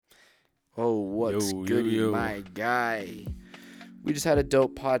Oh, what's goody, my guy? We just had a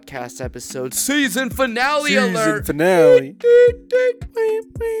dope podcast episode. Season finale alert! finale.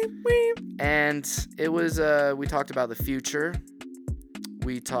 And it was, we talked about the future.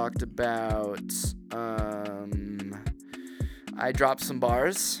 We talked about, I dropped some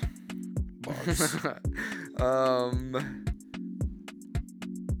bars.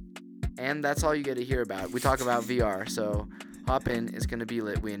 And that's all you get to hear about. We talk about VR, so hop in. It's going to be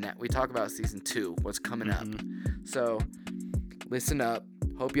lit. We talk about season 2, what's coming up. So listen up.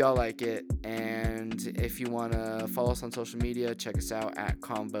 Hope y'all like it. And if you want to follow us on social media, check us out at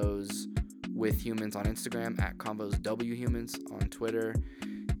Combos with Humans on Instagram, at Combos W Humans on Twitter.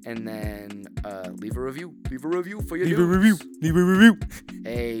 And then leave a review. Leave a review for your dudes. Leave a review.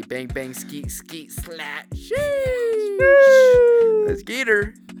 Hey, bang, bang, skeet, skeet, slat. Sheesh. Let's get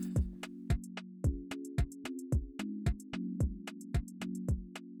her.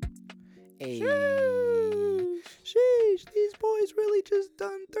 Hey. Sheesh, these boys really just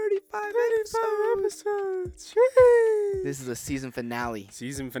done 35 episodes. This is a season finale.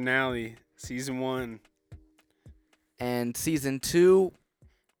 Season finale. Season 1. And season 2,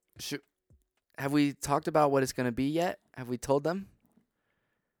 have we talked about what it's going to be yet? Have we told them?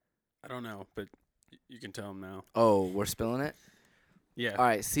 I don't know, but you can tell them now. Oh, we're spilling it? Yeah. All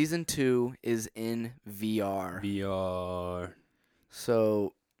right, season 2 is in VR. VR.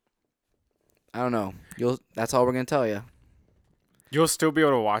 So, I don't know. That's all we're going to tell you. You'll still be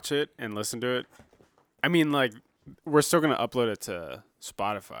able to watch it and listen to it. I mean, like, we're still going to upload it to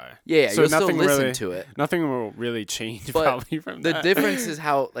Spotify. Yeah, so you'll still listen really, to it. Nothing will really change But probably from the that. difference is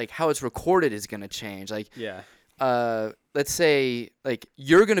how it's recorded is going to change. Like, Yeah. let's say, like,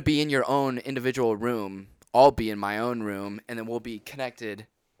 you're going to be in your own individual room. I'll be in my own room, and then we'll be connected,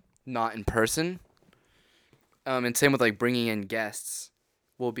 not in person. And same with, like, bringing in guests.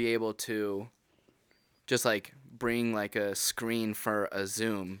 We'll be able to just, like, bring, like, a screen for a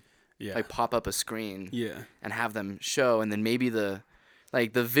Zoom. Yeah. Like, pop up a screen. Yeah. And have them show, and then maybe the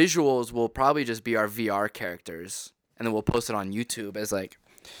visuals will probably just be our VR characters, and then we'll post it on YouTube as, like,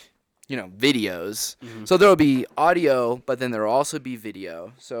 you know, videos. Mm-hmm. So there'll be audio, but then there'll also be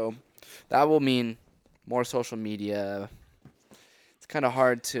video. So that will mean more social media. It's kind of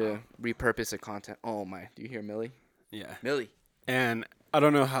hard to repurpose the content. Oh my, do you hear Millie? Yeah. Millie. And I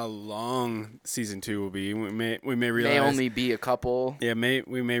don't know how long season 2 will be. We may realize May only be a couple. Yeah,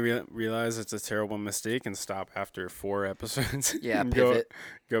 we may realize it's a terrible mistake and stop after 4 episodes. Yeah, and pivot.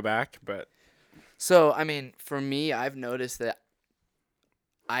 Go back, but So, I mean, for me, I've noticed that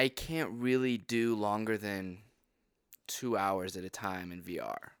I can't really do longer than 2 hours at a time in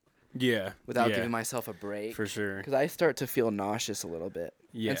VR yeah, without giving myself a break. for sure. Because I start to feel nauseous a little bit.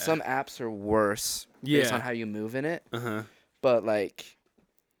 Yeah. And some apps are worse based on how you move in it. Uh-huh. But, like,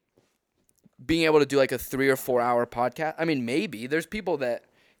 being able to do, like, a 3 or 4 hour podcast, I mean, maybe. There's people that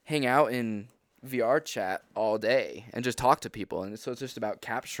hang out in VR chat all day and just talk to people. And so it's just about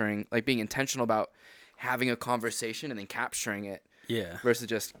capturing, like, being intentional about having a conversation and then capturing it. Yeah. Versus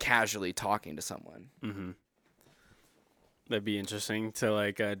just casually talking to someone. Mm-hmm. That'd be interesting to,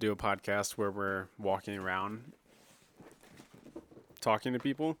 like, do a podcast where we're walking around talking to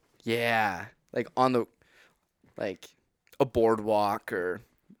people. Yeah. Like on the, like, a boardwalk or.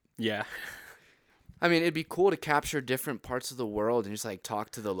 Yeah. I mean, it'd be cool to capture different parts of the world and just, like,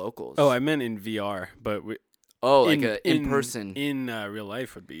 talk to the locals. Oh, I meant in VR, but like a in-person. In real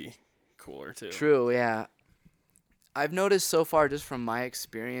life would be cooler, too. True, yeah. I've noticed so far, just from my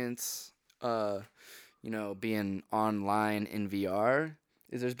experience, you know, being online in VR,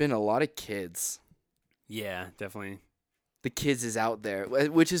 is there's been a lot of kids. Yeah, definitely. The kids is out there,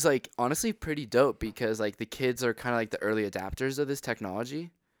 which is, like, honestly pretty dope because, like, the kids are kind of like the early adapters of this technology.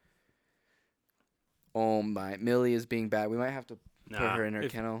 Oh my, Millie is being bad. We might have to put her in her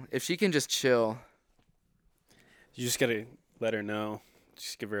kennel. If she can just chill. You just gotta let her know.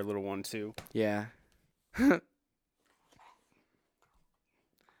 Just give her a little 1-2. Yeah.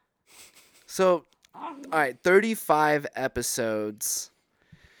 So, all right, 35 episodes.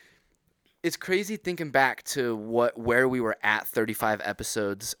 It's crazy thinking back to where we were at 35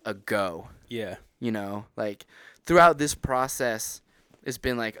 episodes ago. Yeah. You know, like, throughout this process, it's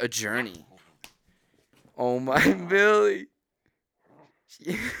been, like, a journey. Oh my, Billy.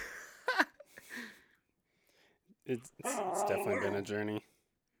 It's definitely been a journey.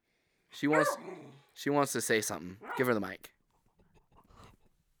 She wants to say something. Give her the mic.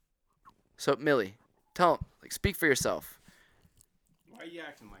 So, Millie, speak for yourself. Why are you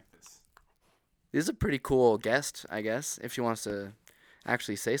acting like this? This is a pretty cool guest, I guess, if she wants to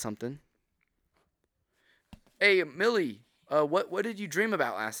actually say something. Hey, Millie, what did you dream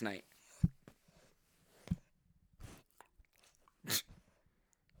about last night?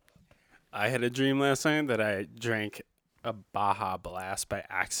 I had a dream last night that I drank a Baja Blast by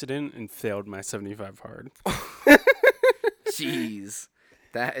accident and failed my 75 hard. Jeez,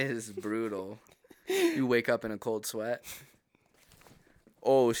 that is brutal. You wake up in a cold sweat.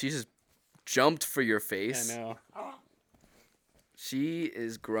 Oh, she just jumped for your face. I know. She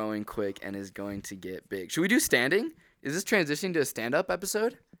is growing quick and is going to get big. Should we do standing? Is this transitioning to a stand-up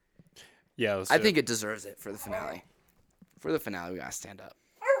episode? Yeah, I think it deserves it for the finale. For the finale, we gotta stand up.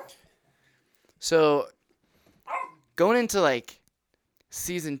 So, going into like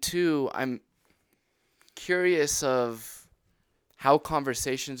season 2, I'm curious of how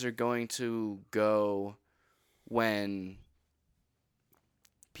conversations are going to go when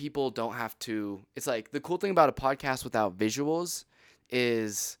people don't have to. It's like the cool thing about a podcast without visuals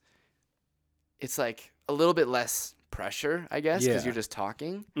is it's like a little bit less pressure, I guess, because Yeah. you're just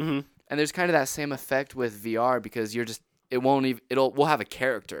talking. Mm-hmm. And there's kind of that same effect with VR because we'll have a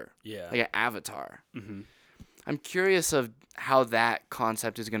character, Yeah. like an avatar. Mm-hmm. I'm curious of how that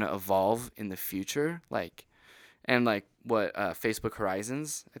concept is going to evolve in the future, like what Facebook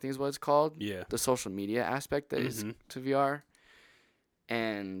Horizons, I think is what it's called. Yeah. The social media aspect that is to VR.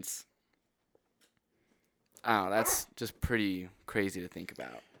 And I don't know, that's just pretty crazy to think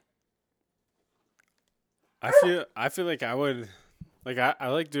about. I feel like I would like I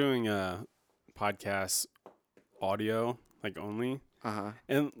like doing podcast audio like only. Uh-huh.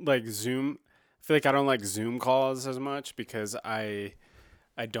 And like Zoom, I feel like I don't like Zoom calls as much because I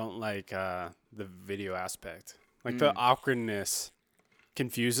don't like the video aspect. Like the awkwardness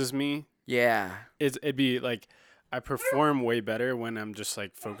confuses me. Yeah. It'd be like I perform way better when I'm just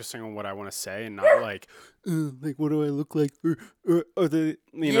like focusing on what I want to say and not like what do I look like? Or the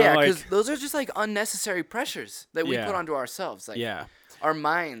you know Yeah, like because those are just like unnecessary pressures that we Yeah. put onto ourselves. Like yeah. our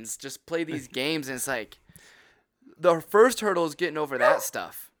minds just play these games, and it's like the first hurdle is getting over that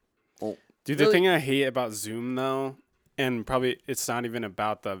stuff. Well, Dude, the really- thing I hate about Zoom though, and probably it's not even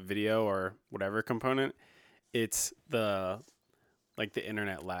about the video or whatever component, it's the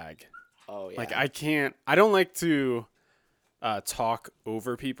internet lag. Oh yeah. Like I don't like to talk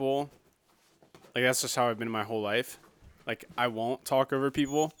over people. Like that's just how I've been my whole life. Like I won't talk over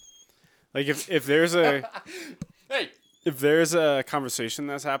people. Like if there's a Hey. if there's a conversation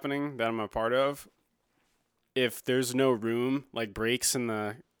that's happening that I'm a part of, if there's no room, like breaks in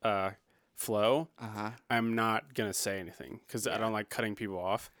the flow, I'm not gonna say anything because I don't like cutting people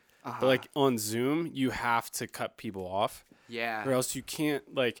off. But like on Zoom, you have to cut people off, Yeah. or else you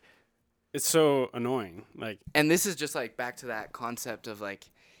can't. Like, it's so annoying. Like, And this is just like back to that concept of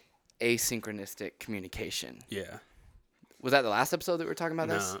like asynchronistic communication. yeah, Was that the last episode that we were talking about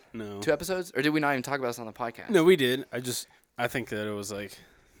this? no, 2 episodes? Or did we not even talk about this on the podcast? no, we did. I think that it was like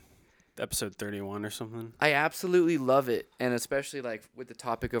episode 31 or something. I absolutely love it, and especially like with the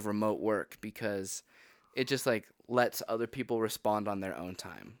topic of remote work because it just like lets other people respond on their own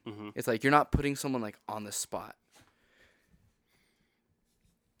time. It's like you're not putting someone like on the spot.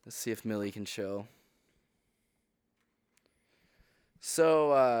 Let's see if Millie can show.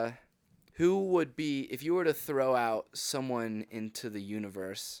 So, who would be if you were to throw out someone into the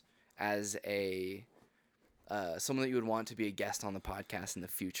universe as a someone that you would want to be a guest on the podcast in the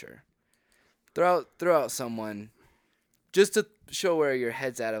future? Throw out someone just to show where your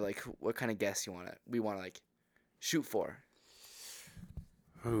head's at of like what kind of guest we want to like shoot for.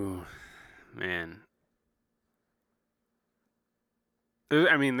 Ooh, man.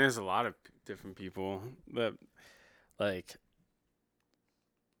 There's a lot of different people, but like,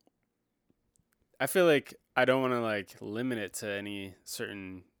 I feel like I don't want to like limit it to any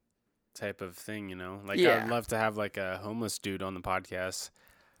certain type of thing, you know? Like, Yeah. I'd love to have like a homeless dude on the podcast.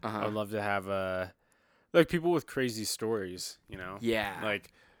 Uh-huh. I'd love to have like people with crazy stories, you know? Yeah.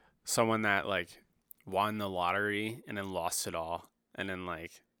 Like someone that like won the lottery and then lost it all, and then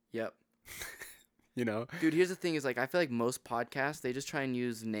like, Yep. you know? Dude, here's the thing is like I feel like most podcasts they just try and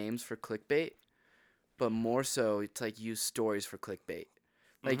use names for clickbait, but more so to like use stories for clickbait.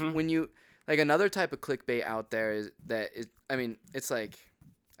 Like when you like another type of clickbait out there is it's like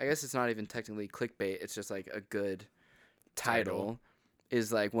I guess it's not even technically clickbait, it's just like a good title.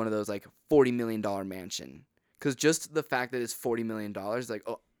 Is like one of those like $40 million mansion. Cuz just the fact that it's $40 million like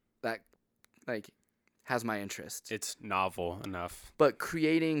oh that like has my interest. It's novel enough. But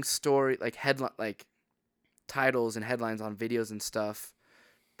creating story like headline like titles and headlines on videos and stuff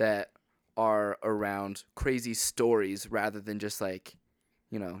that are around crazy stories rather than just like,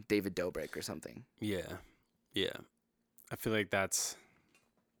 you know, David Dobrik or something. Yeah. Yeah. I feel like that's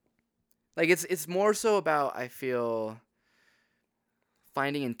Like it's more so about I feel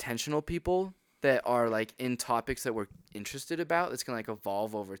finding intentional people that are like in topics that we're interested about that's going to like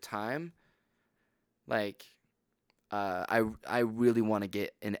evolve over time Like, I really want to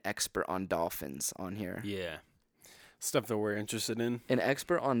get an expert on dolphins on here. Yeah. Stuff that we're interested in. An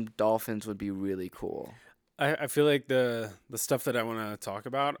expert on dolphins would be really cool. I feel like the stuff that I want to talk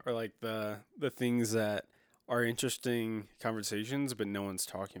about are like the things that are interesting conversations, but no one's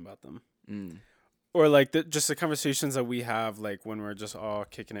talking about them. Mm. Or like just the conversations that we have, like when we're just all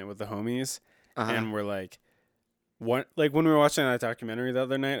kicking it with the homies, and we're like, what? Like when we were watching that documentary the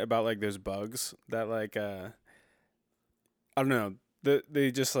other night about like those bugs that like I don't know, they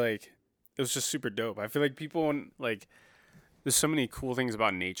just like it was just super dope. I feel like people like. There's so many cool things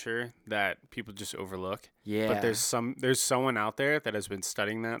about nature that people just overlook. Yeah. But there's someone out there that has been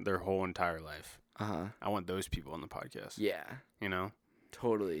studying that their whole entire life. Uh-huh. I want those people on the podcast. Yeah. You know?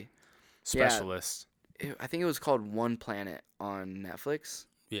 Totally. Specialists. Yeah. I think it was called One Planet on Netflix.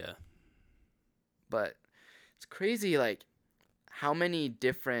 Yeah. But it's crazy, like, how many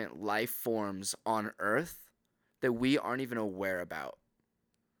different life forms on Earth that we aren't even aware about.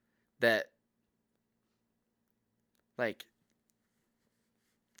 That, like,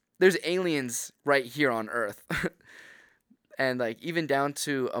 there's aliens right here on Earth. And, like, even down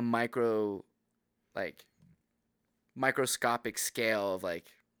to a microscopic scale of,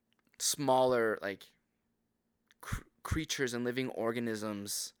 like, smaller, like, creatures and living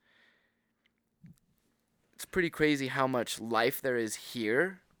organisms. It's pretty crazy how much life there is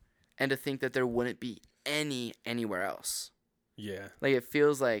here, and to think that there wouldn't be anywhere else. Yeah. Like, it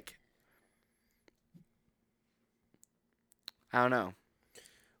feels like, I don't know.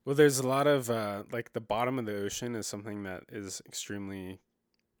 Well, there's a lot of like the bottom of the ocean is something that is extremely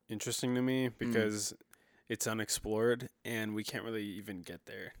interesting to me because it's unexplored and we can't really even get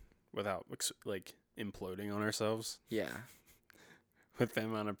there without like imploding on ourselves. Yeah. With the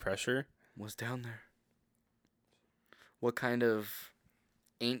amount of pressure. What's down there? What kind of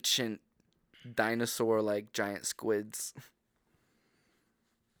ancient dinosaur-like giant squids?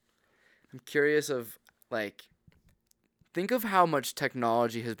 I'm curious of, like, think of how much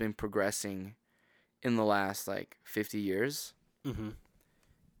technology has been progressing in the last, like, 50 years. Mm-hmm.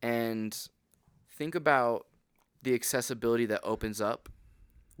 And think about the accessibility that opens up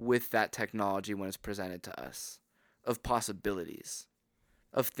with that technology when it's presented to us, of possibilities,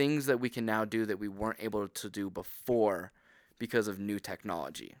 of things that we can now do that we weren't able to do before because of new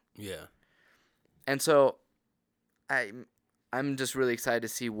technology. Yeah. And so I'm just really excited to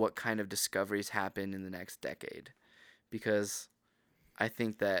see what kind of discoveries happen in the next decade, because I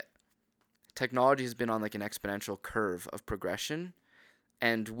think that technology has been on like an exponential curve of progression,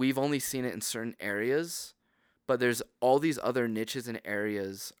 and we've only seen it in certain areas, but there's all these other niches and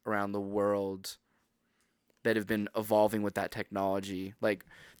areas around the world that have been evolving with that technology. Like,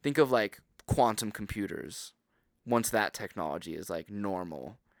 think of like quantum computers. Once that technology is like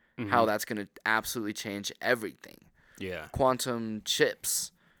normal, how that's going to absolutely change everything. Yeah. Quantum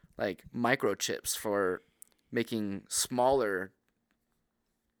chips, like microchips for making smaller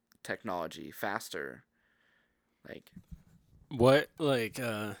technology faster. Like, what like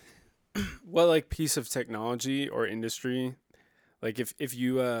piece of technology or industry, like if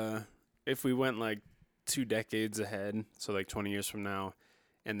we went like 2 decades ahead, so like 20 years from now,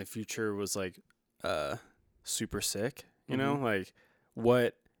 and the future was like super sick, you know, like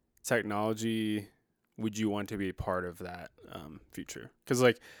what technology would you want to be a part of that future? Because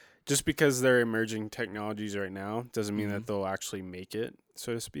like just because they're emerging technologies right now doesn't mean that they'll actually make it,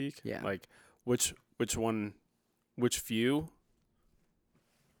 so to speak. Yeah. Like which few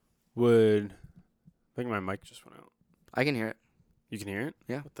would, I think my mic just went out. I can hear it. You can hear it?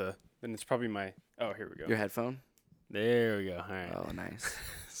 Yeah. Then it's probably my, oh, here we go. Your headphone? There we go. All right. Oh, nice.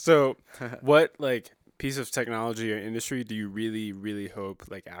 So what like piece of technology or industry do you really, really hope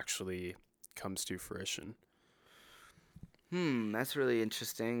like actually comes to fruition? That's really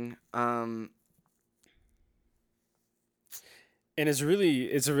interesting. And it's a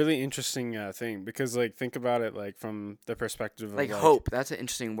really interesting thing because like think about it like from the perspective of like hope. That's an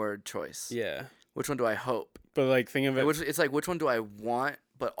interesting word choice. Yeah. Which one do I hope? But like think of it. It's like which one do I want,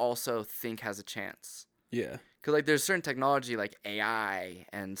 but also think has a chance? Yeah. Because like there's certain technology like AI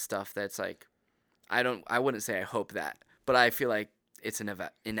and stuff that's like, I wouldn't say I hope that, but I feel like it's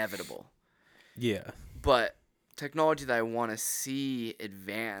inevitable. Yeah. But technology that I want to see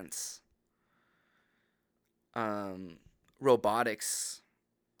advance, robotics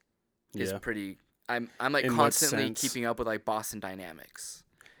is pretty. I'm like In constantly keeping up with like Boston Dynamics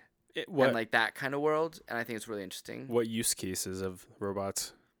and like that kind of world, and I think it's really interesting. What use cases of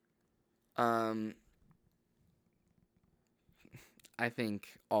robots? I think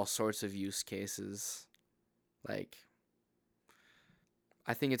all sorts of use cases, like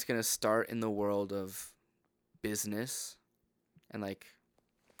I think it's going to start in the world of business and like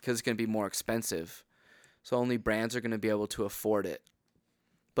because it's going to be more expensive. So only brands are going to be able to afford it.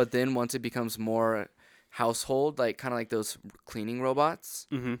 But then once it becomes more household, like kind of like those cleaning robots,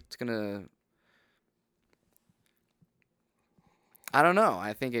 it's going to, I don't know.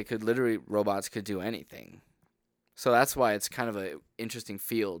 I think robots could do anything. So that's why it's kind of an interesting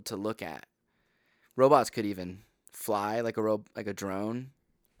field to look at. Robots could even fly like a drone.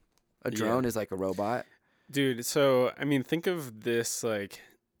 A drone is like a robot. Dude, so, I mean, think of this like,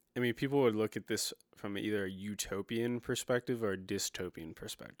 I mean, people would look at this from either a utopian perspective or a dystopian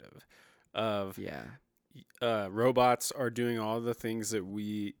perspective of robots are doing all the things that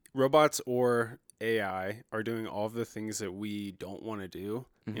robots or AI are doing all the things that we don't want to do,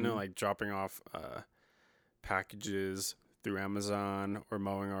 you know, like dropping off packages through Amazon or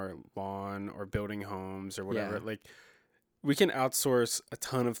mowing our lawn or building homes or whatever. Like we can outsource a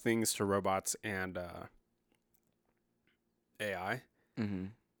ton of things to robots and AI.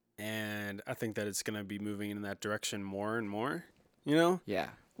 And I think that it's going to be moving in that direction more and more, you know? Yeah.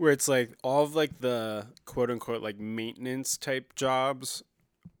 Where it's like all of like the quote unquote like maintenance type jobs,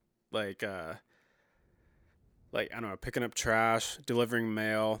 like I don't know, picking up trash, delivering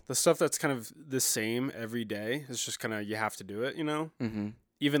mail, the stuff that's kind of the same every day. It's just kind of, you have to do it, you know?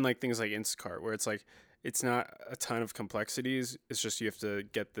 Even like things like Instacart, where it's like, it's not a ton of complexities. It's just you have to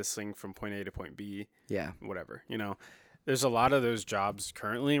get this thing from point A to point B. Yeah. Whatever, you know? There's a lot of those jobs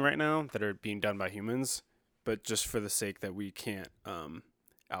currently right now that are being done by humans, but just for the sake that we can't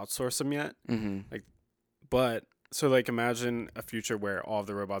outsource them yet. Like, but so like imagine a future where all of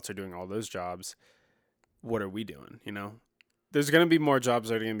the robots are doing all those jobs. What are we doing? You know, there's gonna be more jobs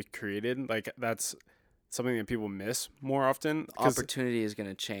that are gonna be created. Like that's something that people miss more often. Opportunity is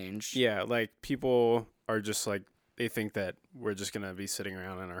gonna change. Yeah, like people are just like they think that we're just gonna be sitting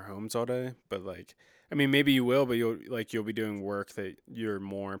around in our homes all day, but like. I mean, maybe you will, but you'll be doing work that you're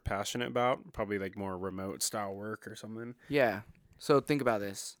more passionate about, probably like more remote style work or something. Yeah. So think about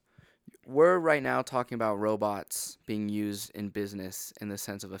this. We're right now talking about robots being used in business in the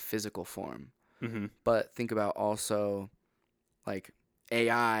sense of a physical form. But think about also like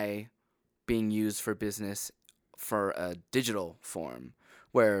AI being used for business for a digital form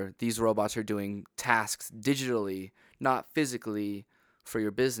where these robots are doing tasks digitally, not physically for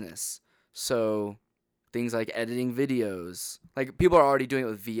your business. So things like editing videos, like people are already doing it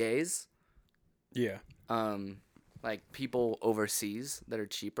with VAs. Yeah. Like people overseas that are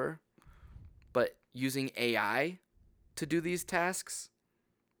cheaper, but using AI to do these tasks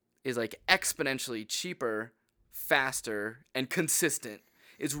is like exponentially cheaper, faster, and consistent.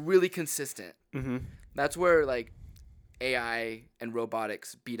 It's really consistent. That's where like AI and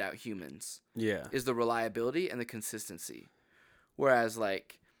robotics beat out humans. Yeah. Is the reliability and the consistency. Whereas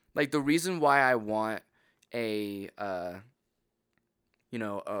like the reason why I want a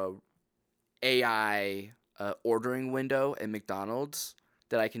AI ordering window at McDonald's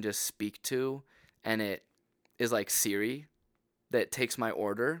that I can just speak to and it is like Siri that takes my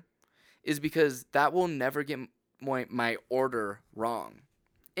order is because that will never get my order wrong.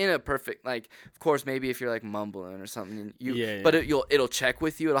 In a perfect, like, of course, maybe if you're like mumbling or something, but it'll check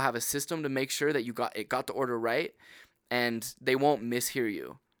with you. It'll have a system to make sure that you got the order right, and they won't mishear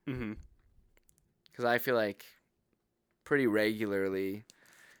you. Because I feel like pretty regularly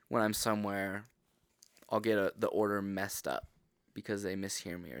when I'm somewhere, I'll get the order messed up because they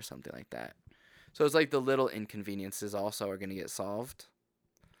mishear me or something like that. So it's like the little inconveniences also are going to get solved.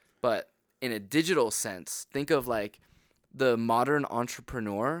 But in a digital sense, think of like the modern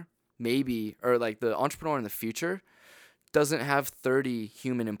entrepreneur maybe, or like the entrepreneur in the future doesn't have 30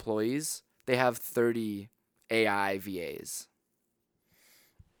 human employees. They have 30 AI VAs.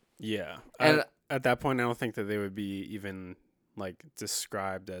 Yeah. And at that point, I don't think that they would be even like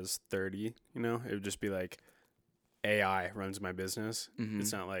described as 30, you know? It would just be like AI runs my business.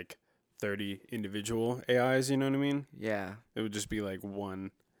 It's not like 30 individual AIs, you know what I mean? Yeah. It would just be like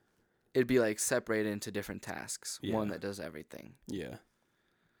one. It'd be like separated into different tasks. Yeah. One that does everything. Yeah.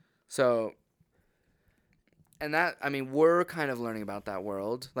 So, and that, I mean, we're kind of learning about that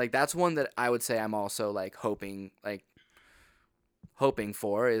world. Like that's one that I would say I'm also like hoping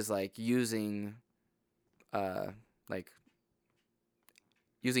for is like using AI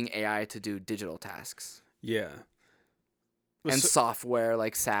to do digital tasks. Yeah. And software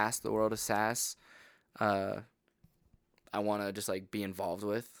like SaaS, the world of SaaS, I want to just like be involved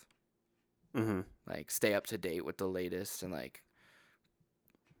with. Like stay up to date with the latest and like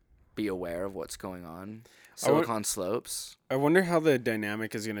be aware of what's going on. Silicon Slopes. I wonder how the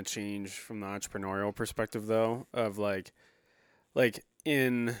dynamic is going to change from the entrepreneurial perspective though, of like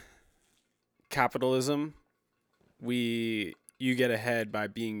in capitalism, you get ahead by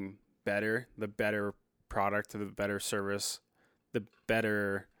being better, the better product, the better service, the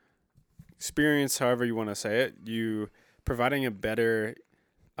better experience, however you want to say it. You providing a better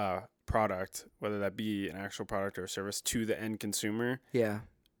product, whether that be an actual product or a service to the end consumer. Yeah.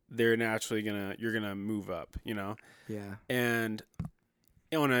 They're naturally you're gonna move up, you know? Yeah. And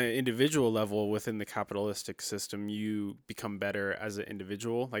on an individual level within the capitalistic system, you become better as an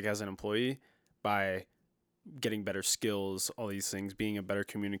individual, like as an employee, by getting better skills, all these things, being a better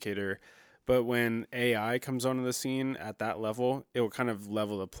communicator. But when AI comes onto the scene at that level, it will kind of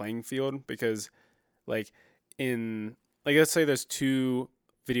level the playing field because like let's say there's two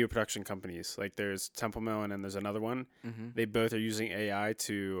video production companies, like there's Temple Mill and then there's another one. Mm-hmm. They both are using AI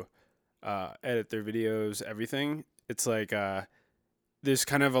to edit their videos, everything. It's like there's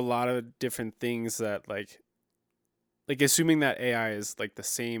kind of a lot of different things that like assuming that AI is like the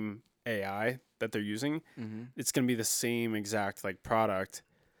same AI that they're using, Mm-hmm. it's going to be the same exact like product.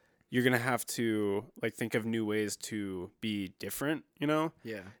 You're going to have to like think of new ways to be different, you know?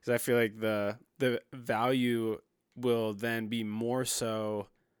 Yeah. Because I feel like the value will then be more so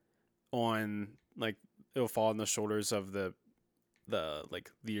on like it'll fall on the shoulders of the like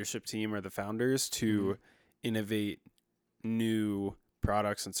leadership team or the founders to innovate new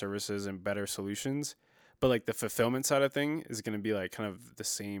products and services and better solutions. But like the fulfillment side of thing is going to be like kind of the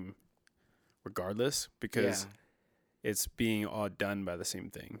same regardless because it's being all done by the same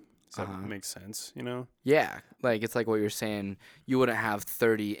thing. Does that make sense, you know? Yeah. Like, it's like what you're saying. You wouldn't have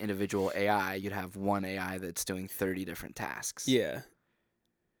 30 individual AI. You'd have one AI that's doing 30 different tasks. Yeah.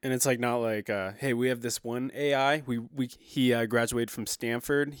 And it's like not like, hey, we have this one AI. He graduated from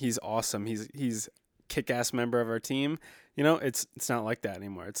Stanford. He's awesome. He's kick-ass member of our team. You know, it's not like that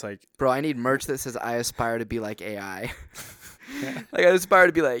anymore. It's like, bro, I need merch that says I aspire to be like AI. Like, I aspire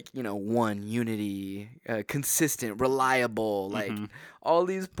to be like, one, unity, consistent, reliable, like all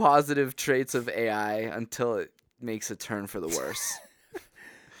these positive traits of AI until it makes a turn for the worse.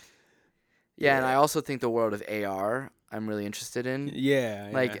 Yeah, and I also think the world of AR I'm really interested in. Yeah.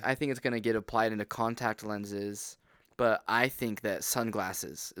 Like, I think it's going to get applied into contact lenses, but I think that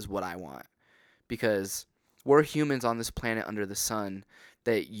sunglasses is what I want because we're humans on this planet under the sun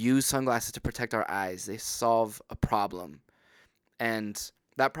that use sunglasses to protect our eyes. They solve a problem. And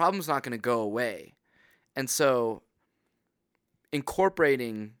that problem's not going to go away. And so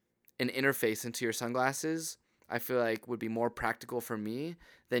incorporating an interface into your sunglasses, I feel like would be more practical for me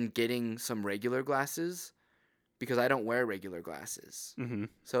than getting some regular glasses because I don't wear regular glasses. Mm-hmm.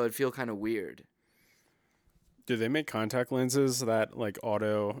 So it'd feel kind of weird. Do they make contact lenses that like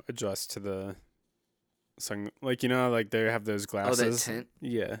auto adjust to the sun? Like, like they have those glasses. Oh, that tint?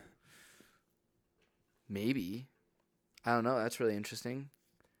 Yeah. Maybe. I don't know. That's really interesting.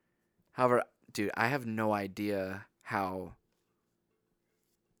 However, dude, I have no idea how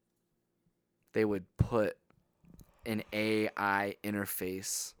they would put an AI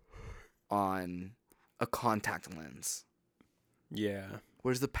interface on a contact lens. Yeah.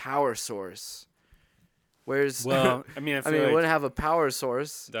 Where's the power source? Well, I mean, it wouldn't have a power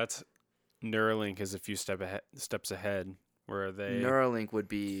source. That's Neuralink is a few steps ahead where Neuralink would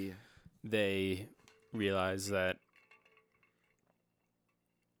be they realize that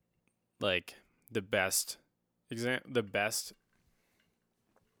like the best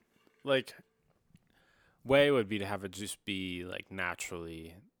like way would be to have it just be like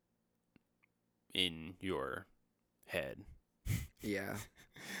naturally in your head. Yeah.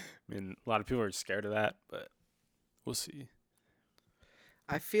 I mean, a lot of people are scared of that, but we'll see.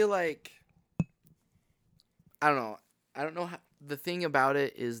 I feel like I don't know how, the thing about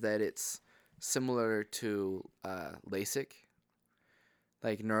it is that it's similar to LASIK.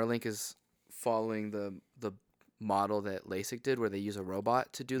 Like Neuralink is following the model that LASIK did where they use a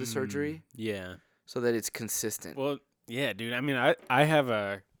robot to do the surgery. Yeah. So that it's consistent. Well, yeah, dude. I mean, I have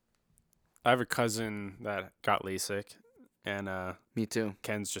a cousin that got LASIK and me too.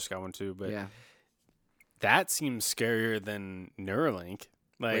 Ken's just got one too, but yeah. That seems scarier than Neuralink.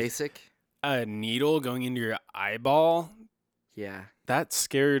 Like LASIK? A needle going into your eyeball? Yeah. That's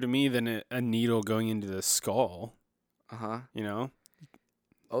scarier to me than a needle going into the skull. Uh-huh. You know?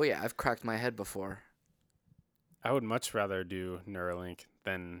 Oh, yeah. I've cracked my head before. I would much rather do Neuralink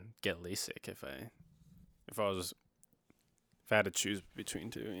than get LASIK if I had to choose between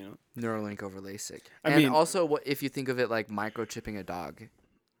two, you know? Neuralink over LASIK. I mean, also, what if you think of it like microchipping a dog?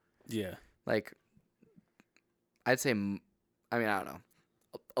 Yeah. Like, I'd say, I mean, I don't know.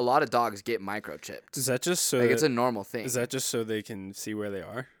 A lot of dogs get microchipped. Is that just so? Like, it's a normal thing. Is that just so they can see where they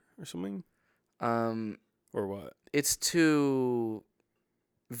are or something? Or what? It's to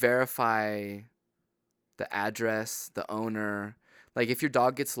verify the address, the owner. Like if your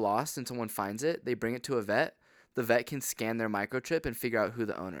dog gets lost and someone finds it, they bring it to a vet. The vet can scan their microchip and figure out who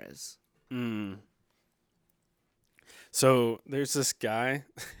the owner is. So there's this guy.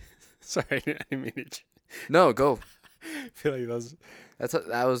 Sorry, I didn't mean to. No, go. I feel like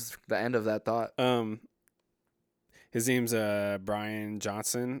that was the end of that thought. His name's Brian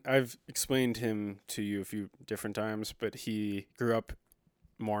Johnson. I've explained him to you a few different times, but he grew up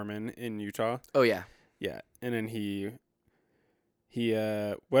Mormon in Utah. Oh yeah. Yeah, and then he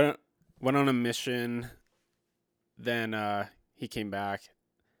went on a mission. Then he came back.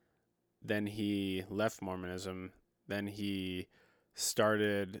 Then he left Mormonism. Then he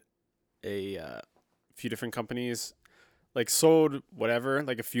started a few different companies, like sold whatever,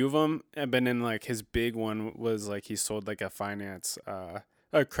 like a few of them. And then like his big one was like he sold like a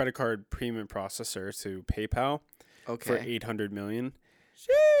credit card payment processor to PayPal for $800 million.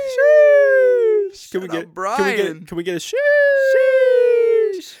 Sheesh. Can we get a sheesh?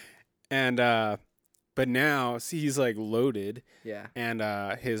 And but now he's like loaded. Yeah. And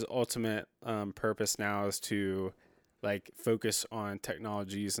his ultimate purpose now is to like focus on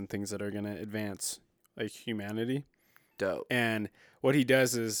technologies and things that are going to advance like humanity. Dope. And what he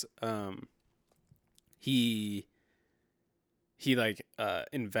does is he like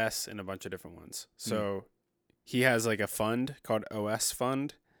invests in a bunch of different ones. So he has like a fund called OS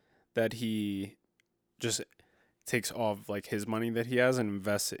Fund that he just takes all of like his money that he has and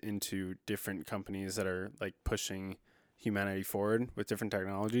invests it into different companies that are like pushing humanity forward with different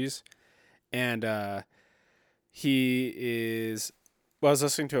technologies. And I was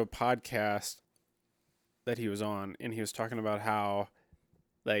listening to a podcast that he was on, and he was talking about how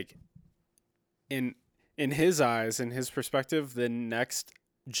like in his eyes, in his perspective, the next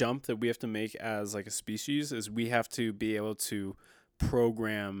jump that we have to make as like a species is we have to be able to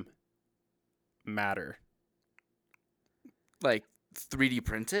program matter. Like 3D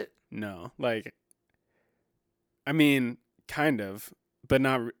print it? No, like, I mean, kind of, but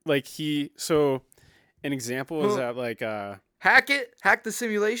not like so an example is that like, hack the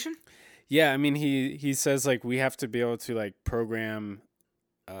simulation. Yeah. I mean, he says like, we have to be able to like program,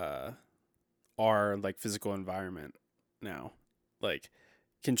 our like physical environment now, like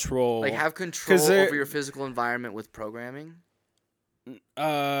have control over your physical environment with programming.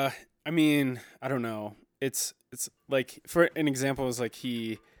 I mean, I don't know. It's like, for an example, is like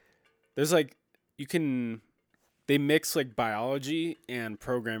there's like, they mix like biology and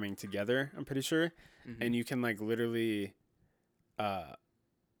programming together, I'm pretty sure. Mm-hmm. And you can like literally,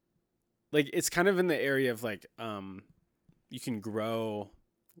 like it's kind of in the area of like, you can grow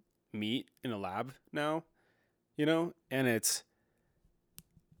meat in a lab now, and it's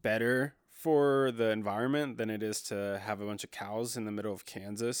better for the environment than it is to have a bunch of cows in the middle of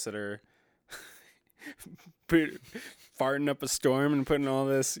Kansas that are farting up a storm and putting all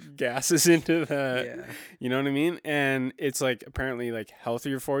this gases into you know what I mean? And it's like apparently like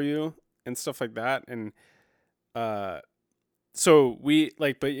healthier for you and stuff like that. And so we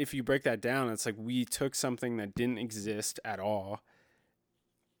like, but if you break that down, it's like we took something that didn't exist at all.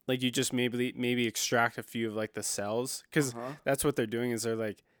 Like you just maybe extract a few of like the cells, because that's what they're doing, is they're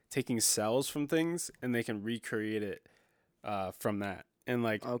like taking cells from things and they can recreate it from that. And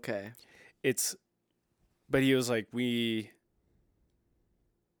like, okay, but he was like,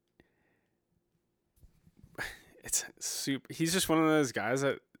 it's super. He's just one of those guys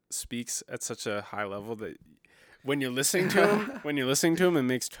that speaks at such a high level that when you're listening to him, it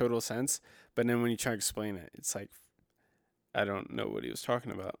makes total sense. But then when you try to explain it, it's like, I don't know what he was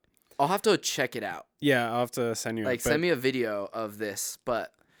talking about. I'll have to check it out. Yeah, I'll have to send you. Like, send me a video of this,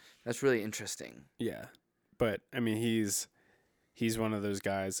 but that's really interesting. Yeah, but I mean, he's one of those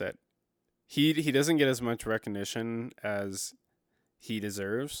guys that he doesn't get as much recognition as he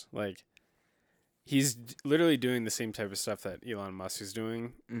deserves. Like, he's literally doing the same type of stuff that Elon Musk is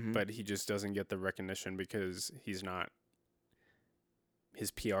doing, but he just doesn't get the recognition because his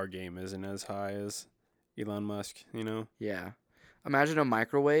PR game isn't as high as Elon Musk, Yeah. Imagine a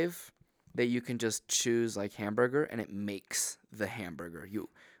microwave that you can just choose like hamburger and it makes the hamburger. You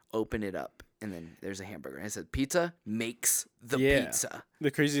open it up and then there's a hamburger. And it said pizza makes the pizza.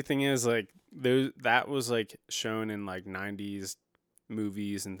 The crazy thing is like that was like shown in like 90s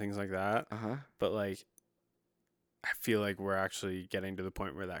movies and things like that. But like I feel like we're actually getting to the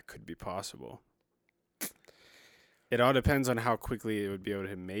point where that could be possible. It all depends on how quickly it would be able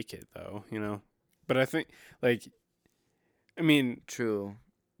to make it though, But I think like, I mean, true.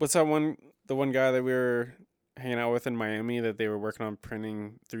 What's the one guy that we were hanging out with in Miami that they were working on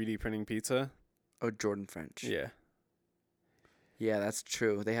 3D printing pizza? Oh, Jordan French. Yeah. Yeah, that's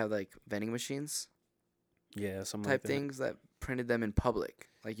true. They have like vending machines Yeah, something type like that. things that printed them in public.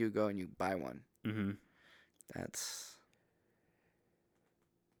 Like you go and you buy one. Mm-hmm. That's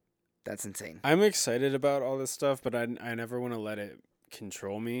insane. I'm excited about all this stuff, but I never want to let it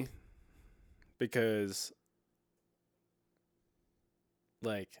control me, because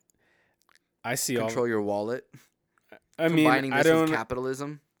like I see Control your wallet. I Combining mean, this with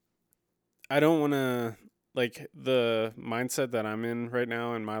capitalism. I don't want to, like, the mindset that I'm in right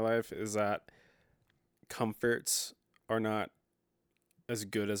now in my life is that comforts are not as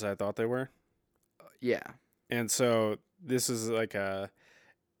good as I thought they were. Yeah. And so this is like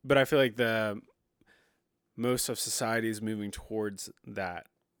but I feel like most of society is moving towards that,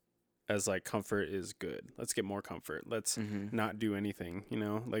 as like comfort is good. Let's get more comfort. Let's not do anything,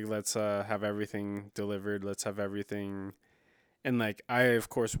 like let's have everything delivered. Let's have everything. And like, I of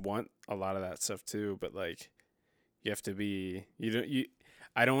course want a lot of that stuff too, but like you have to be,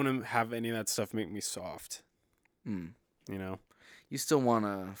 I don't want to have any of that stuff make me soft. You still want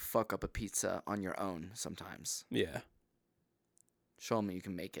to fuck up a pizza on your own sometimes. Yeah. Show me you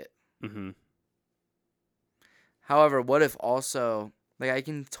can make it. Mm-hmm. However, what if also, like, I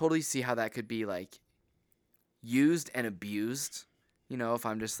can totally see how that could be like used and abused. If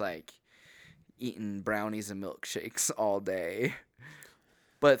I'm just like eating brownies and milkshakes all day.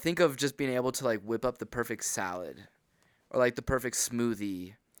 But think of just being able to like whip up the perfect salad, or like the perfect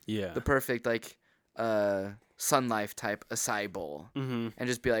smoothie. Yeah. The perfect like Sun Life type acai bowl. And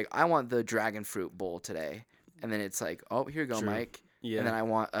just be like, I want the dragon fruit bowl today. And then it's like, oh, here you go, True. Mike. Yeah. And then I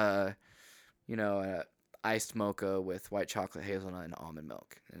want iced mocha with white chocolate, hazelnut, and almond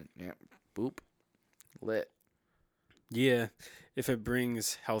milk. And yeah, boop. Lit. Yeah. If it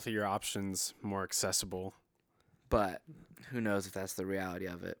brings healthier options more accessible. But who knows if that's the reality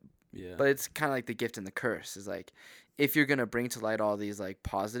of it. Yeah. But it's kind of like the gift and the curse. Is like, if you're going to bring to light all these like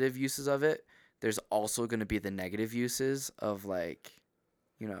positive uses of it, there's also going to be the negative uses of like,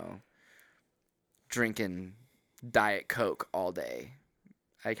 drinking Diet Coke all day.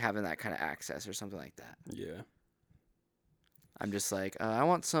 Like having that kind of access or something like that. Yeah. I'm just like, I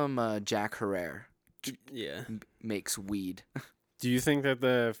want some Jack Herrera. Yeah. Makes weed. Do you think that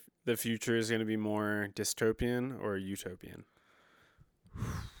the future is going to be more dystopian or utopian?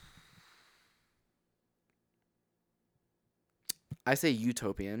 I say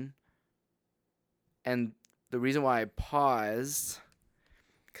utopian. And the reason why I paused,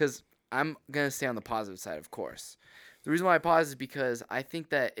 because I'm going to stay on the positive side, of course. The reason why I paused is because I think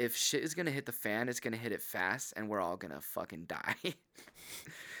that if shit is going to hit the fan, it's going to hit it fast, and we're all going to fucking die.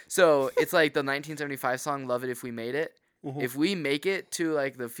 So it's like the 1975 song, Love It If We Made It. Mm-hmm. If we make it to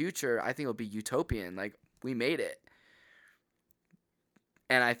like the future, I think it'll be utopian. Like, we made it.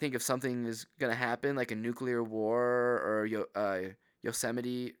 And I think if something is going to happen, like a nuclear war or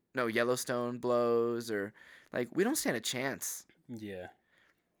Yellowstone blows, or like, we don't stand a chance. Yeah.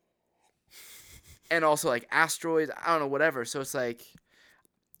 And also like asteroids, I don't know, whatever. So it's like,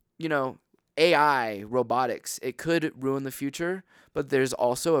 AI, robotics, it could ruin the future, but there's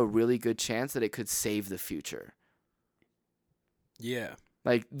also a really good chance that it could save the future. Yeah.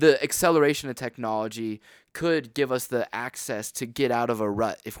 Like, the acceleration of technology could give us the access to get out of a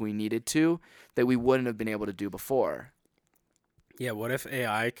rut if we needed to, that we wouldn't have been able to do before. Yeah, what if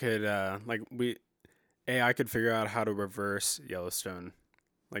AI could AI could figure out how to reverse Yellowstone,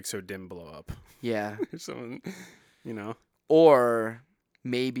 like so it didn't blow up. Yeah. Someone, Or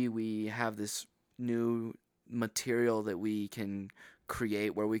maybe we have this new material that we can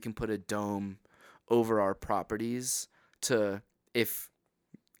create where we can put a dome over our properties to, if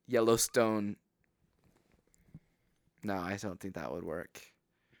Yellowstone... No, I don't think that would work.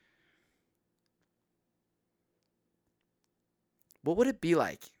 What would it be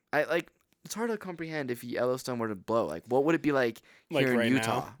like? It's hard to comprehend if Yellowstone were to blow. Like, what would it be like here right in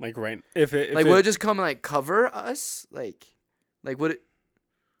Utah? Now? Like, right. If would it just come and like cover us? Like would it?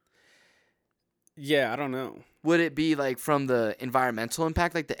 Yeah, I don't know. Would it be like from the environmental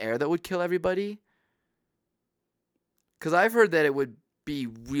impact, like the air that would kill everybody? Because I've heard that it would be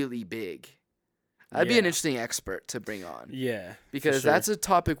really big. I'd be an interesting expert to bring on. Yeah. Because that's a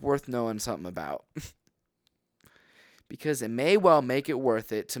topic worth knowing something about. Because it may well make it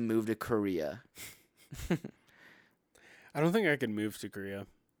worth it to move to Korea. I don't think I could move to Korea.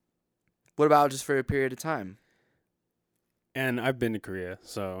 What about just for a period of time? And I've been to Korea,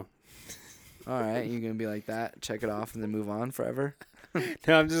 so... All right, you're going to be like that, check it off, and then move on forever?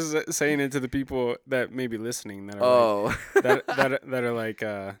 No, I'm just saying it to the people that may be listening that are that are like,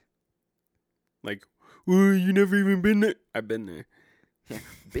 oh, you never even been there. I've been there. Yeah,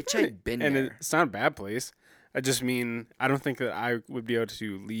 bitch, I've been there. And it's not a bad place. I just mean I don't think that I would be able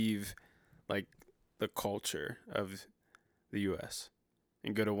to leave like the culture of the US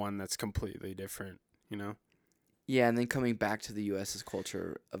and go to one that's completely different, you know? Yeah, and then coming back to the US's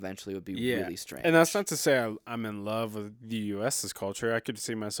culture eventually would be really strange. And that's not to say I'm in love with the US's culture. I could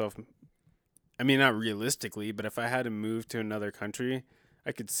see myself, I mean, not realistically, but if I had to move to another country,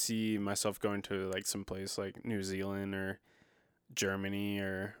 I could see myself going to like some place like New Zealand or Germany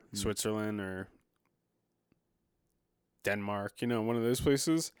or Switzerland or Denmark, you know, one of those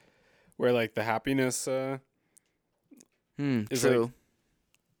places where like the happiness is true.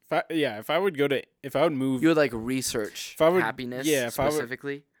 Like, if I would move, You would like research happiness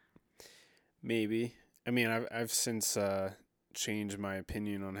specifically. Maybe. I mean, I've since changed my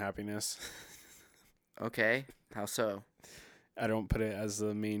opinion on happiness. Okay, how so? I don't put it as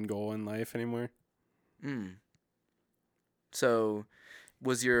the main goal in life anymore. So,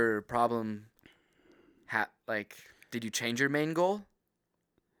 was your problem did you change your main goal?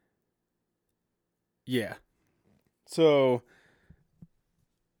 Yeah. So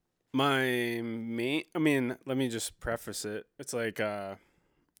let me just preface it. It's like you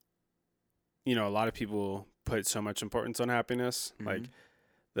know, a lot of people put so much importance on happiness. Like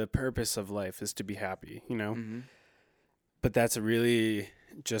the purpose of life is to be happy, you know? But that's really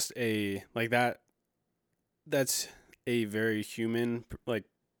just that's a very human like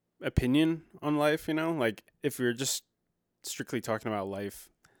opinion on life, you know? Like if you're just strictly talking about life,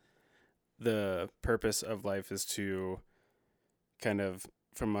 the purpose of life is to kind of,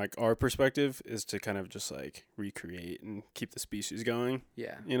 from like our perspective, is to kind of just like recreate and keep the species going.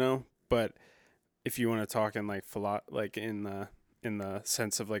 Yeah. You know? But if you want to talk in like in the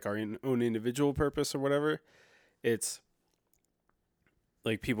sense of like our own individual purpose or whatever, it's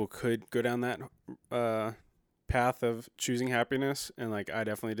like people could go down that path of choosing happiness, and like I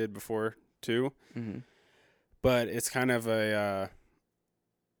definitely did before too. But it's kind of and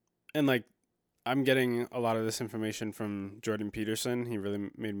like I'm getting a lot of this information from Jordan Peterson. He really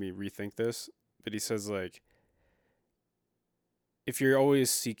made me rethink this. But he says like, if you're always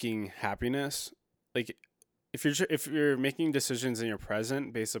seeking happiness, like if you're making decisions in your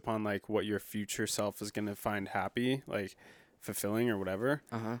present based upon like what your future self is gonna find happy, like fulfilling or whatever,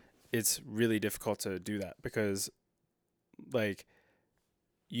 it's really difficult to do that because like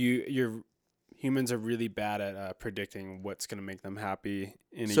humans are really bad at predicting what's going to make them happy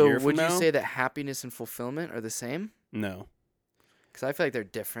in a year from now. So would you say that happiness and fulfillment are the same? No. Because I feel like they're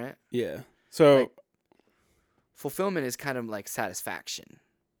different. Yeah. So like, fulfillment is kind of like satisfaction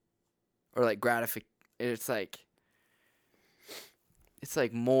or like gratification. It's like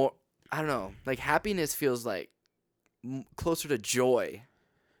more, I don't know, like happiness feels like closer to joy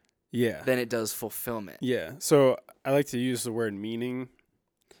than it does fulfillment. Yeah. So I like to use the word meaning,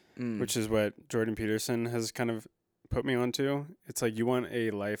 which is what Jordan Peterson has kind of put me onto. It's like you want a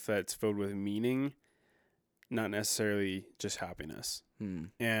life that's filled with meaning, not necessarily just happiness.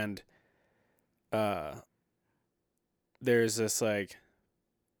 And there's this like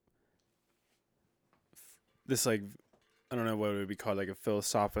I don't know what it would be called, like a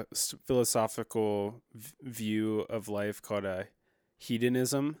philosophical view of life called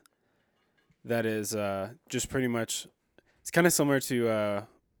hedonism. That is just pretty much, it's kind of similar to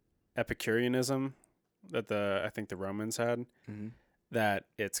Epicureanism that I think the Romans had. That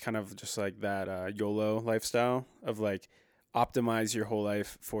it's kind of just like that YOLO lifestyle of like optimize your whole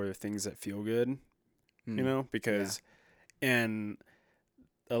life for the things that feel good, you know, because and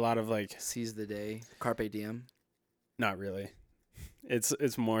a lot of like seize the day, carpe diem. Not really.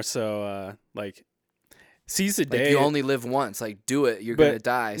 It's more so like seize the day. Like you only live once. Like do it. You're gonna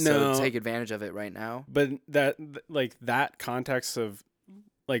die. So take advantage of it right now. But that context of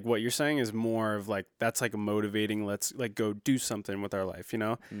like what you're saying is more of like that's like a motivating. Let's like go do something with our life. You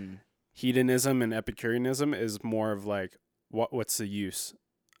know, hedonism and Epicureanism is more of like what's the use?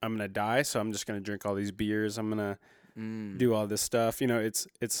 I'm gonna die, so I'm just gonna drink all these beers. I'm gonna do all this stuff. You know, it's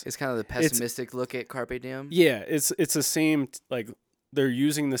kind of the pessimistic look at carpe diem. Yeah, it's the same. Like they're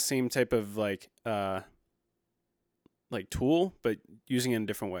using the same type of like tool, but using it in a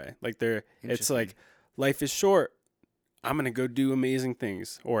different way. Like it's like life is short. I'm gonna go do amazing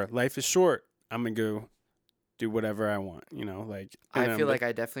things, or life is short. I'm gonna go do whatever I want. You know, like I feel like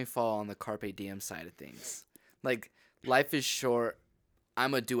I definitely fall on the carpe diem side of things. Like life is short.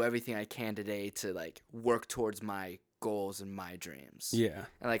 I'm gonna do everything I can today to like work towards my goals and my dreams. Yeah.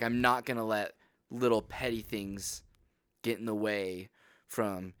 And like I'm not gonna let little petty things get in the way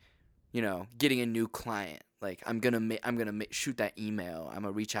from, you know, getting a new client. Like I'm gonna shoot that email. I'm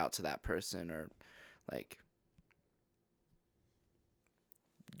gonna reach out to that person, or like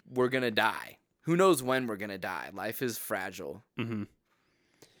we're gonna die. who knows when we're gonna die? Life is fragile. Mm-hmm.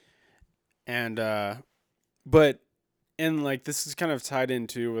 And but and like this is kind of tied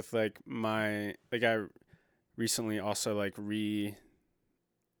into with like my like I recently also like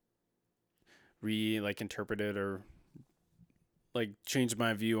like interpreted or like changed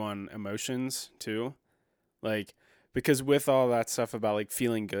my view on emotions too. Like, because with all that stuff about like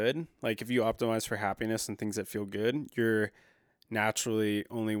feeling good, like if you optimize for happiness and things that feel good, you're naturally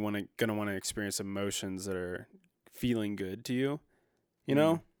only gonna want to experience emotions that are feeling good to you, you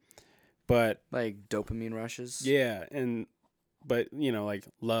know? But like dopamine rushes. yeah, but like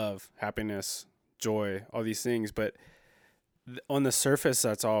love, happiness, joy, all these things, but on the surface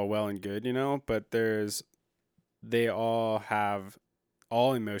that's all well and good, but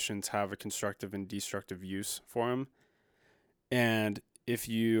all emotions have a constructive and destructive use for them. And if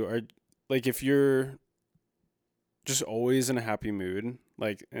you're just always in a happy mood,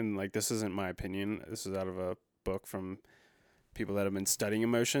 and this isn't my opinion, this is out of a book from people that have been studying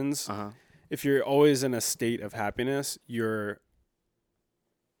emotions. If you're always in a state of happiness, your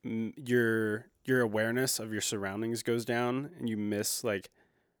awareness of your surroundings goes down, and you miss like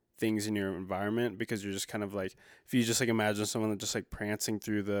things in your environment because you're just kind of like, if you just like imagine someone just like prancing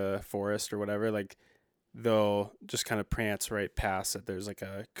through the forest or whatever, like they'll just kind of prance right past that there's like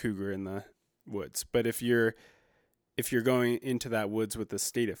a cougar in the woods. But if you're going into that woods with a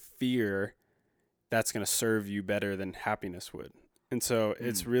state of fear, that's going to serve you better than happiness would. And so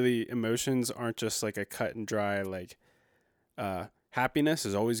it's really, emotions aren't just like a cut and dry, like happiness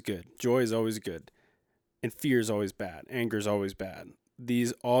is always good, joy is always good, and fear is always bad, anger is always bad.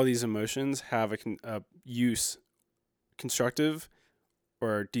 All these emotions have a use, constructive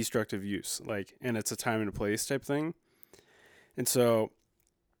or destructive use, and it's a time and a place type thing. And so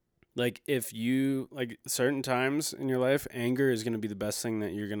like if you like certain times in your life, anger is going to be the best thing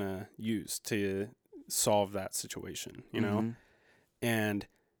that you're going to use to solve that situation, and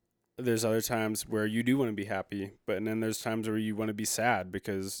there's other times where you do want to be happy, but then there's times where you want to be sad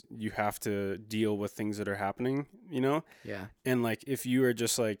because you have to deal with things that are happening, Yeah. And like if you are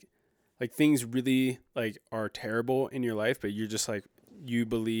just like things really like are terrible in your life, but you're just like, you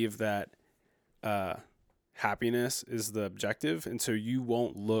believe that happiness is the objective, and so you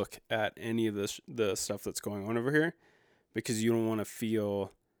won't look at any of the stuff that's going on over here because you don't want to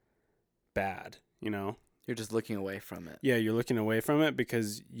feel bad, You're just looking away from it. Yeah, you're looking away from it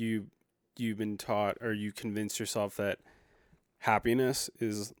because you've been taught, or you convince yourself that happiness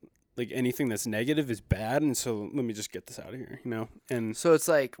is like anything that's negative is bad, and so let me just get this out of here, And so it's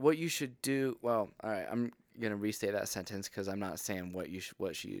like what you should do. Well, all right, I'm gonna restate that sentence because I'm not saying what you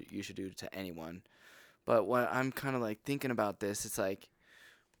should do to anyone, but what I'm kind of like thinking about this, it's like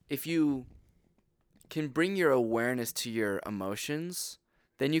if you can bring your awareness to your emotions,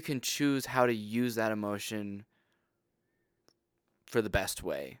 then you can choose how to use that emotion for the best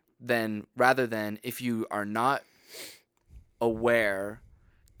way. Then rather than if you are not aware,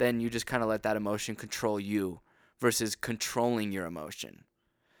 then you just kind of let that emotion control you versus controlling your emotion.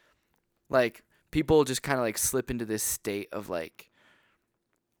 Like people just kind of like slip into this state of like,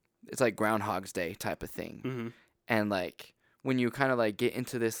 it's like Groundhog's Day type of thing. Mm-hmm. And like when you kind of like get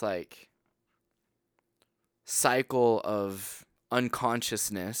into this like cycle of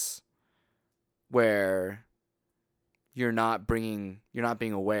unconsciousness where you're not being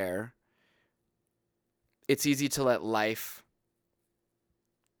aware, it's easy to let life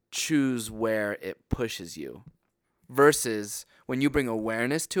choose where it pushes you, versus when you bring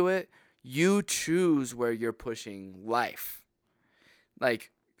awareness to it, you choose where you're pushing life.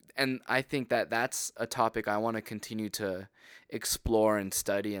 And I think that that's a topic I want to continue to explore and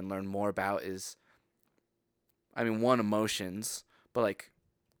study and learn more about is, one, emotions, but like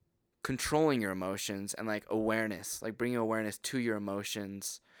controlling your emotions and like awareness, like bringing awareness to your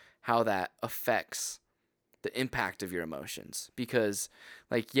emotions, how that affects the impact of your emotions. Because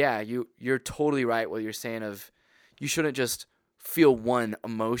like, yeah, you're totally right what you're saying of you shouldn't just feel one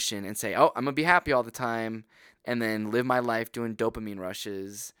emotion and say, oh, I'm gonna be happy all the time, and then live my life doing dopamine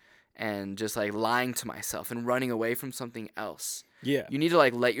rushes and just like lying to myself and running away from something else. Yeah. You need to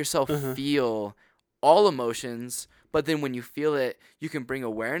like let yourself feel all emotions, but then when you feel it, you can bring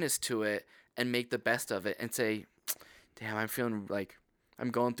awareness to it and make the best of it and say, damn, I'm feeling like I'm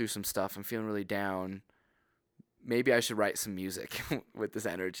going through some stuff. I'm feeling really down. Maybe I should write some music with this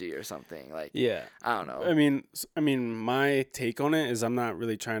energy or something. Like, yeah, I don't know. I mean, my take on it is I'm not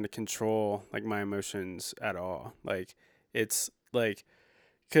really trying to control like my emotions at all. Like, it's like,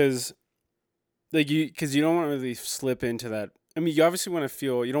 cause you don't want to really slip into that. I mean, you obviously want to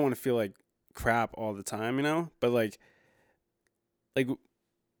feel, you don't want to feel like crap all the time, but like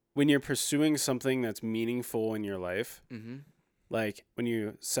when you're pursuing something that's meaningful in your life, like when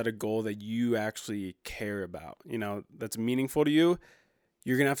you set a goal that you actually care about, that's meaningful to you,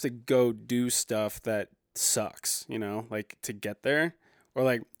 you're going to have to go do stuff that sucks, like to get there. Or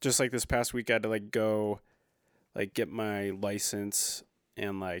like, just like this past week, I had to like go like get my license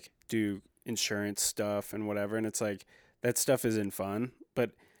and like do insurance stuff and whatever. And it's like, that stuff isn't fun.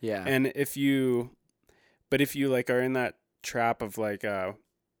 But yeah. And if you like are in that trap of like,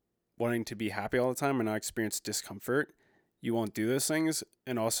 wanting to be happy all the time and not experience discomfort, you won't do those things.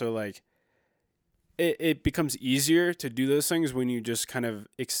 And also like it becomes easier to do those things when you just kind of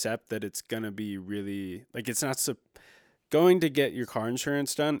accept that it's going to be really like, it's not going to get your car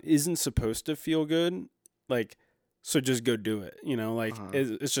insurance done isn't supposed to feel good. Like, so just go do it, like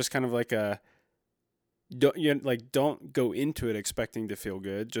it's just kind of like don't go into it expecting to feel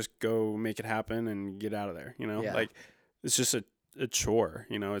good. Just go make it happen and get out of there, Yeah. like it's just a chore,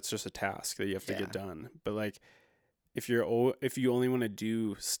 it's just a task that you have to get done. But like, if you only want to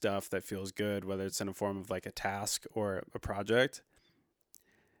do stuff that feels good, whether it's in a form of like a task or a project,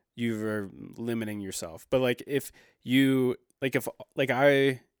 you're limiting yourself. But like, if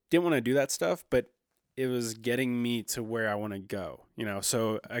I didn't want to do that stuff, but it was getting me to where I want to go,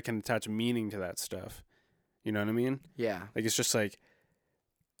 so I can attach meaning to that stuff. You know what I mean? Yeah. Like, it's just like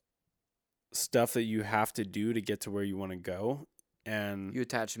stuff that you have to do to get to where you want to go. And you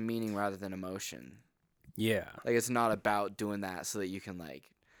attach meaning rather than emotion. Yeah. Like, it's not about doing that so that you can, like,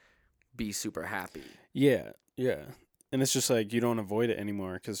 be super happy. Yeah. Yeah. And it's just like, you don't avoid it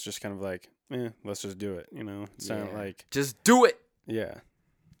anymore because it's just kind of like, let's just do it. It's not like. Just do it. Yeah.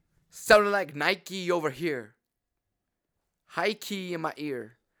 Sounding like Nike over here. High key in my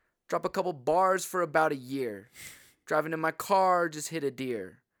ear. Drop a couple bars for about a year. Driving in my car, just hit a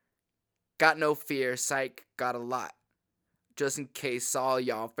deer. Got no fear, psych, got a lot. Just in case all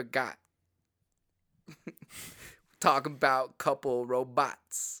y'all forgot. Talk about couple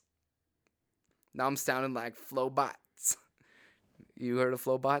robots. Now I'm sounding like Flowbots. You heard of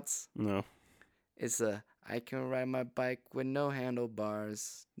Flowbots? No. It's I can ride my bike with no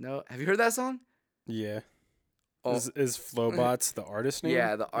handlebars. No, have you heard that song? Yeah. Oh. Is Flowbots the artist name?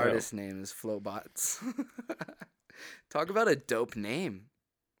 Yeah, the artist name is Flowbots. Talk about a dope name.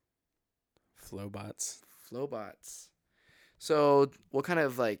 Flowbots. So, what kind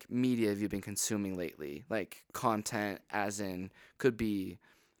of like media have you been consuming lately? Like content, as in, could be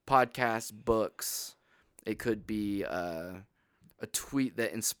podcasts, books. It could be a tweet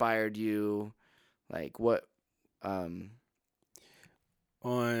that inspired you. Like what? On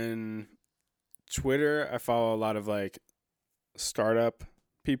Twitter, I follow a lot of like startup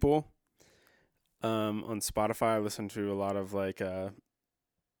people. On Spotify, I listen to a lot of like Joe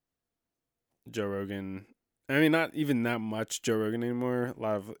Rogan. I mean, not even that much Joe Rogan anymore. A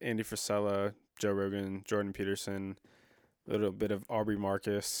lot of Andy Frisella, Joe Rogan, Jordan Peterson, a little bit of Aubrey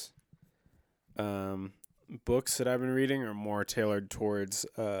Marcus. Books that I've been reading are more tailored towards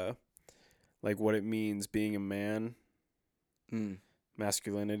like what it means being a man,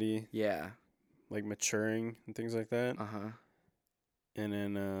 masculinity, like maturing and things like that. And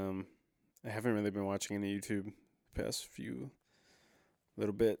then I haven't really been watching any YouTube the past few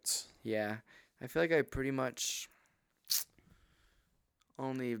little bits. Yeah. I feel like I pretty much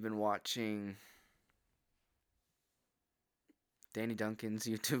only been watching Danny Duncan's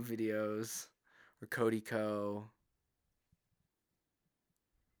YouTube videos or Cody Co.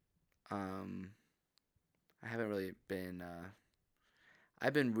 I haven't really been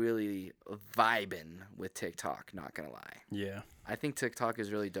I've been really vibing with TikTok, not gonna lie. Yeah. I think TikTok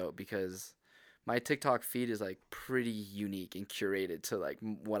is really dope because my TikTok feed is like pretty unique and curated to like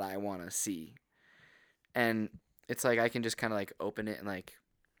what I want to see. And it's like I can just kind of like open it and like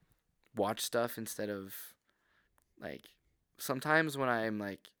watch stuff instead of like sometimes when I'm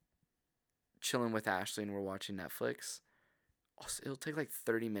like chilling with Ashley and we're watching Netflix, it'll take like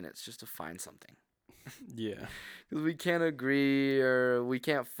 30 minutes just to find something. Yeah. Because we can't agree or we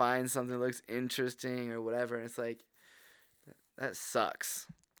can't find something that looks interesting or whatever. And it's like, that sucks.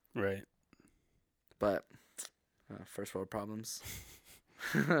 Right. But first world problems.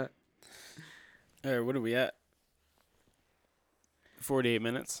 All right, what are we at? 48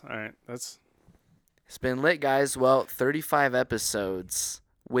 minutes. All right, that's... It's been lit, guys. Well, 35 episodes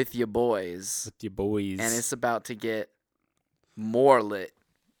with your boys. And it's about to get more lit.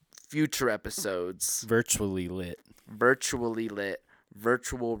 Future episodes. Virtually lit. Virtual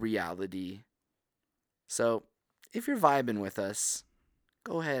reality. So, if you're vibing with us,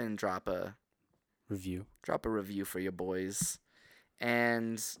 go ahead and drop a review for your boys.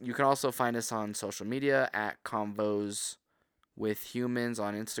 And you can also find us on social media at Convos with Humans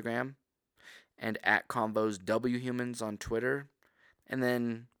on Instagram and at Convos W Humans on Twitter. And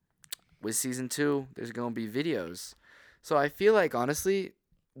then with season 2, there's going to be videos. So I feel like, honestly,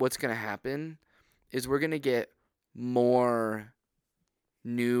 what's going to happen is we're going to get more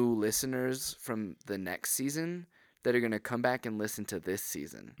new listeners from the next season that are going to come back and listen to this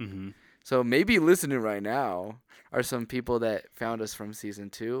season. Mm-hmm. So maybe listening right now are some people that found us from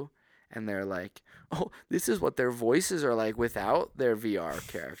season 2, and they're like, oh, this is what their voices are like without their VR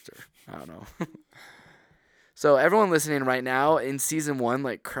character. I don't know. So everyone listening right now in season 1,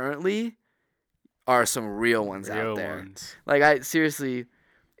 like currently, are some real ones out there. Like, I seriously,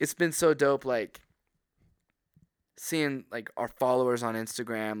 it's been so dope, like, seeing, like, our followers on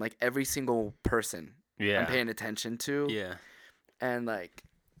Instagram, like, every single person I'm paying attention to. Yeah. And, like,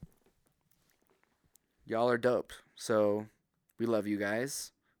 y'all are dope. So we love you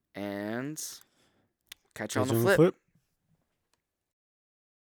guys. And catch you on the flip.